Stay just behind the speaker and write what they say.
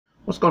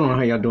What's going on?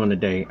 How y'all doing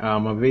today?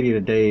 My video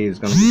today is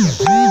going to be about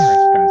Dak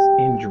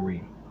Prescott's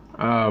injury.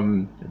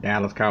 The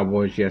Dallas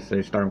Cowboys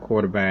yesterday, starting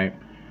quarterback,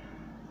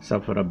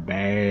 suffered a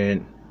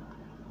bad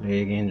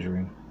leg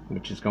injury,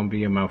 which is going to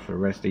be him out for the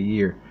rest of the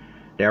year.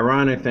 The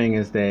ironic thing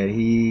is that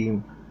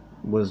he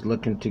was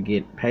looking to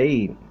get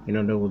paid. You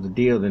know, there was a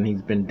deal, and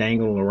he's been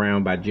dangled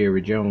around by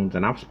Jerry Jones,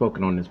 and I've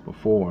spoken on this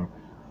before.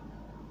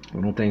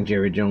 I don't think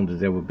Jerry Jones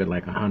has ever been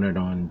like 100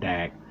 on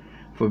Dak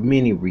for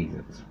many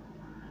reasons.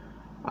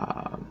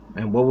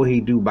 And what will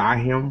he do by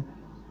him?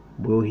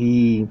 Will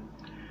he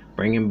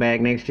bring him back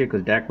next year?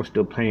 Because Dak was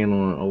still playing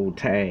on an old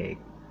tag.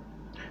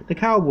 The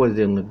Cowboys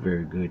didn't look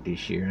very good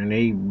this year, and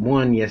they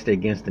won yesterday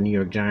against the New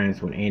York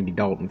Giants with Andy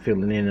Dalton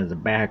filling in as a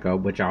backup,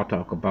 which I'll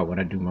talk about when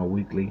I do my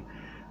weekly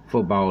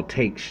football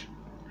takes.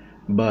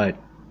 But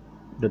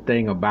the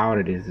thing about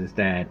it is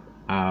that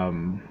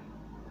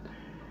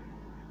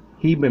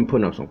he's been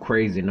putting up some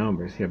crazy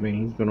numbers. I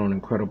mean, he's been on an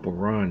incredible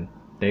run.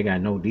 They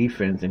got no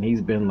defense, and he's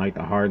been like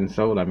the heart and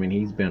soul. I mean,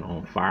 he's been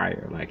on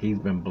fire. Like, he's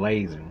been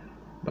blazing.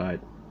 But,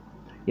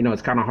 you know,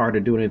 it's kind of hard to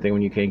do anything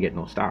when you can't get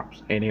no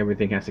stops, and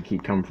everything has to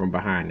keep coming from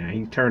behind. Now,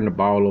 he's turned the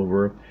ball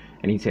over,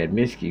 and he's had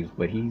miscues,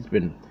 but he's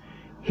been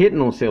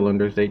hitting on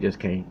cylinders. They just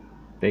can't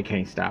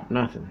stop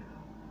nothing.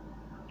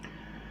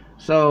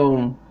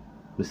 So,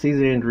 the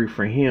season injury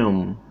for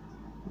him,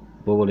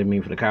 what will it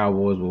mean for the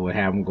Cowboys? What will it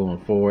have him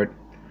going forward?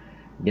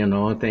 You know,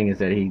 the only thing is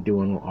that he's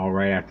doing all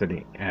right after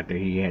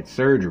he had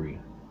surgery.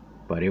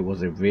 But it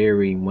was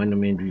one of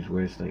them injuries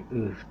where it's like,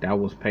 ugh, that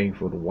was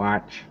painful to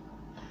watch.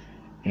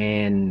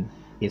 And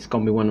it's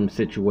going to be one of them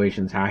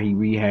situations, how he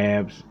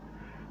rehabs,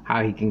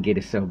 how he can get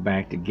himself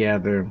back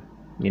together.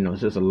 You know,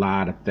 it's just a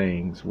lot of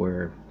things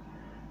where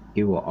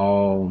it will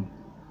all,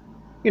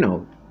 you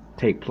know,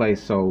 take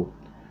place. So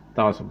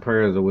thoughts and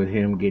prayers are with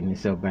him getting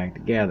himself back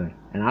together.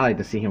 And I like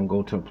to see him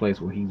go to a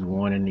place where he's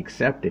won and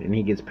accepted and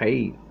he gets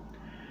paid.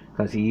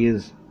 Because he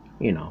is,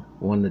 you know,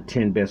 one of the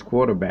 10 best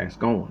quarterbacks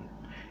going.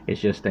 It's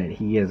just that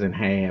he hasn't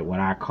had what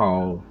I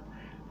call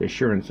the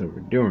assurance of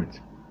endurance.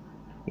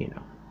 You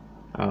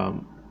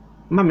know,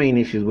 my main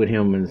issues with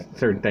him is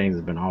certain things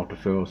have been off the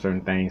field. Certain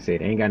things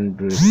said ain't got to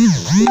do this.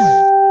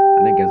 I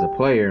think as a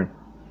player,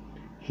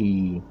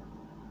 he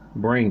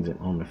brings it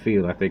on the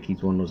field. I think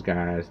he's one of those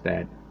guys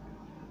that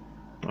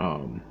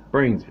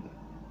brings it.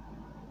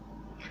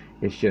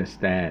 It's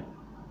just that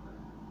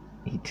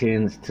he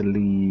tends to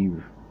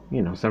leave.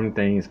 You know, some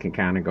things can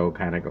kind of go,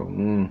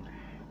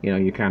 you know,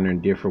 you're kind of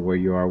indifferent where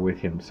you are with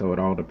him. So it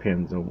all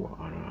depends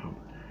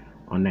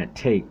on that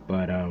take.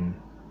 But,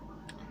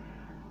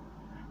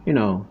 you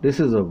know, this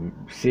is a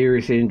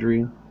serious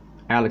injury.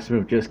 Alex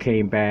Smith just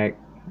came back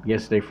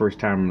yesterday, first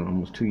time in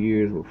almost 2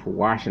 years for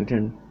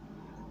Washington.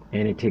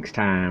 And it takes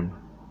time.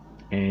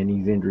 And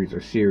these injuries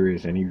are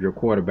serious. And if you're a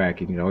quarterback,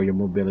 you know, all your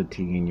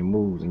mobility and your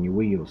moves and your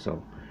wheels.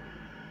 So,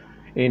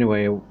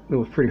 anyway, it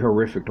was pretty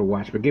horrific to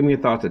watch. But give me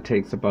your thoughts and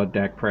takes about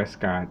Dak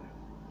Prescott,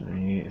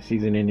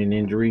 season-ending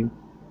injury,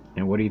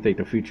 and what do you think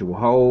the future will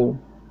hold?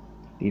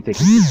 Do you think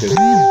he's still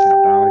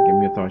top dollar? Give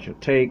me your thoughts, your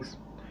takes.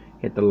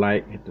 Hit the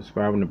like, hit the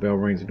subscribe when the bell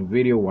rings in the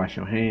video. Wash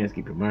your hands,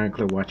 keep your mind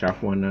clear, watch out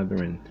for one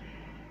another, and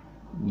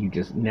you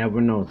just never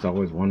know. It's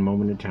always one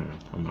moment at a time.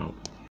 I'm out.